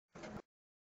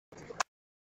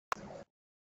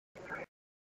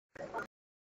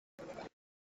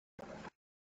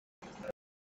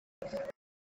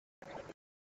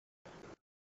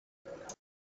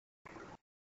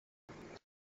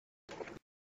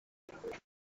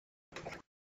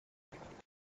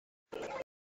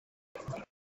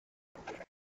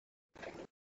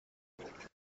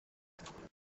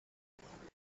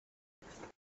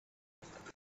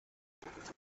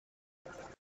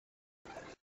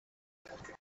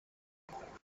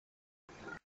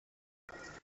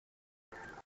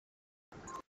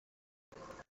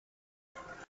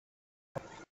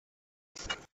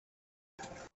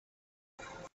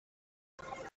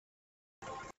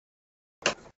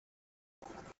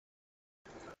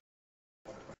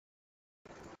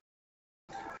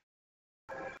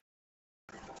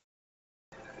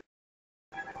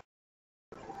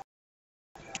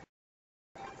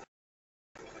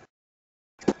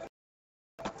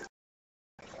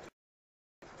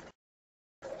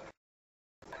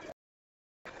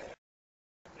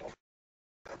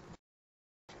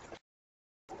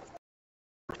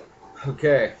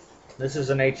Okay, this is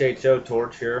an HHO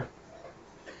torch here,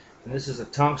 and this is a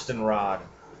tungsten rod.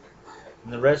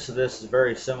 And the rest of this is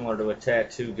very similar to a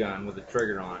tattoo gun with a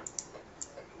trigger on it.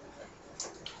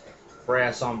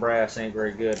 Brass on brass ain't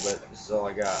very good, but this is all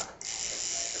I got.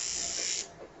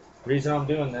 The reason I'm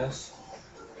doing this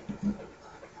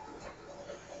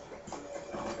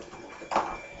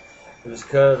is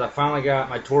because I finally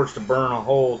got my torch to burn a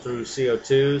hole through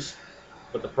CO2s,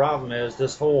 but the problem is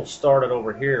this hole started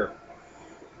over here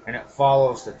and it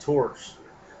follows the torch.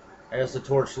 As the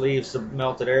torch leaves the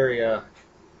melted area,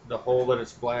 the hole that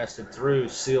it's blasted through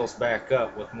seals back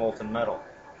up with molten metal.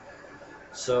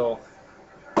 So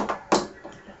I'm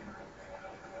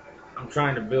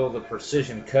trying to build a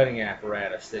precision cutting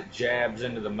apparatus that jabs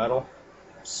into the metal,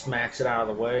 smacks it out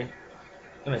of the way.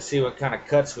 I'm going to see what kind of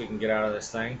cuts we can get out of this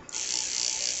thing.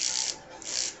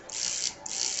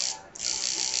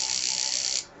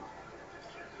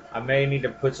 I may need to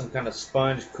put some kind of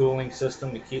sponge cooling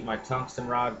system to keep my tungsten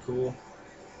rod cool.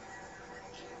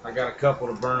 I got a couple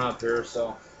to burn up here,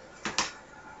 so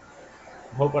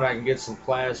I'm hoping I can get some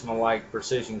plasma-like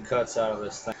precision cuts out of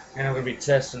this thing. And I'm going to be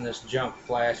testing this junk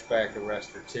flashback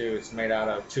arrestor too. It's made out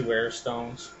of 2 air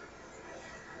stones.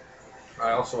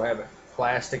 I also have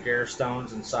plastic air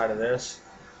stones inside of this.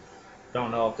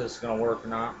 Don't know if this is going to work or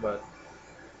not, but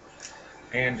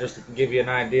and just to give you an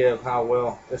idea of how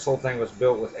well this whole thing was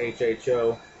built with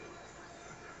HHO.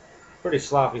 Pretty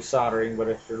sloppy soldering, but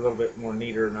if you're a little bit more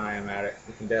neater than I am at it,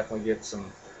 you can definitely get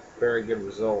some very good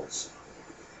results.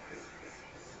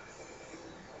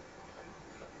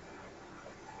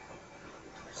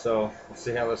 So we'll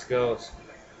see how this goes.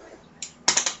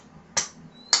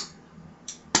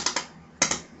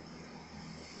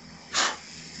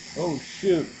 Oh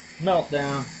shoot,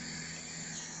 meltdown.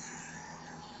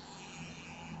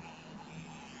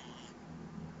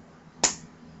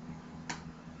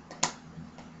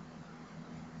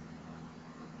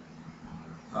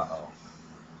 Uh-oh.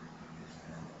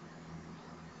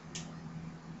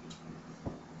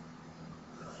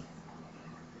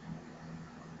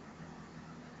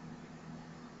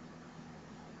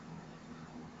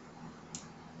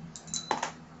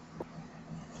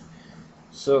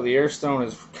 So the air stone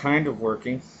is kind of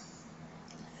working,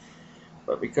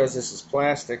 but because this is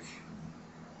plastic,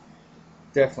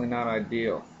 definitely not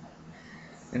ideal.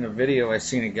 In a video I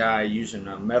seen a guy using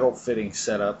a metal fitting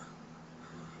setup,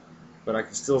 but I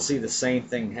can still see the same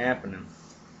thing happening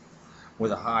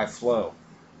with a high flow.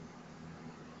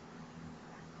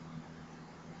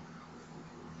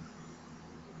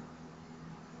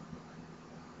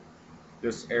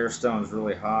 This air stone is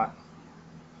really hot,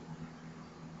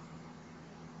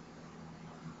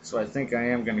 so I think I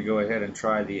am going to go ahead and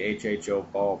try the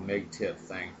HHO ball MIG tip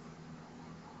thing.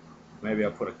 Maybe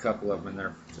I'll put a couple of them in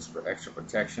there just for extra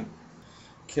protection.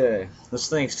 Okay, this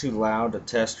thing's too loud to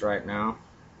test right now.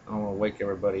 I don't want to wake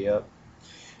everybody up.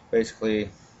 Basically,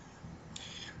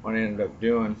 what I ended up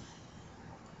doing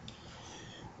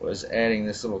was adding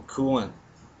this little coolant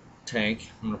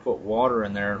tank. I'm going to put water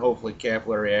in there, and hopefully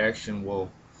capillary action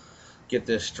will get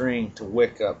this string to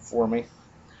wick up for me,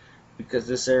 because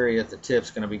this area at the tip's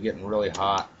going to be getting really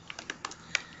hot.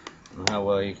 I don't know how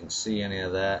well you can see any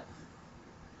of that.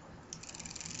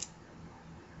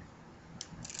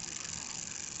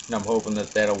 And I'm hoping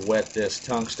that that'll wet this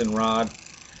tungsten rod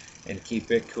and keep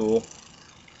it cool.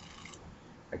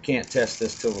 I can't test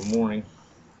this till the morning.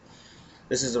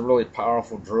 This is a really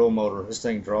powerful drill motor. This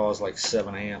thing draws like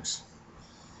 7 amps.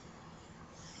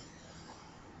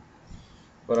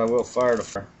 But I will fire the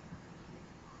fire.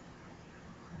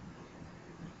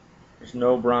 There's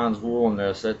no bronze wool in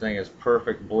this. That thing is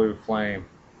perfect blue flame.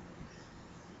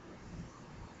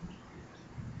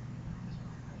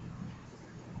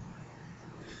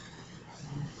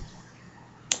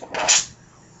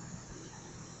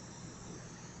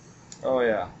 Oh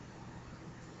yeah.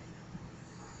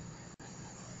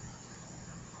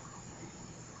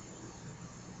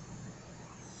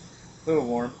 A little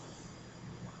warm.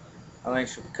 I think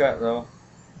she'll cut though.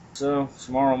 So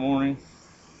tomorrow morning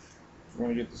we're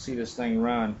going to get to see this thing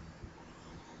run.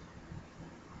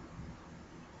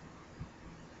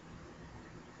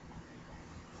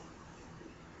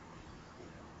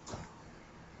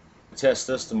 Test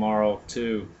this tomorrow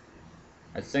too.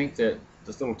 I think that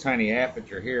this little tiny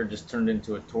aperture here just turned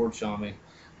into a torch on me.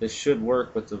 This should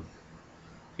work with the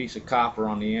piece of copper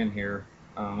on the end here.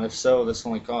 If so, this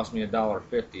only cost me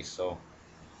 $1.50, so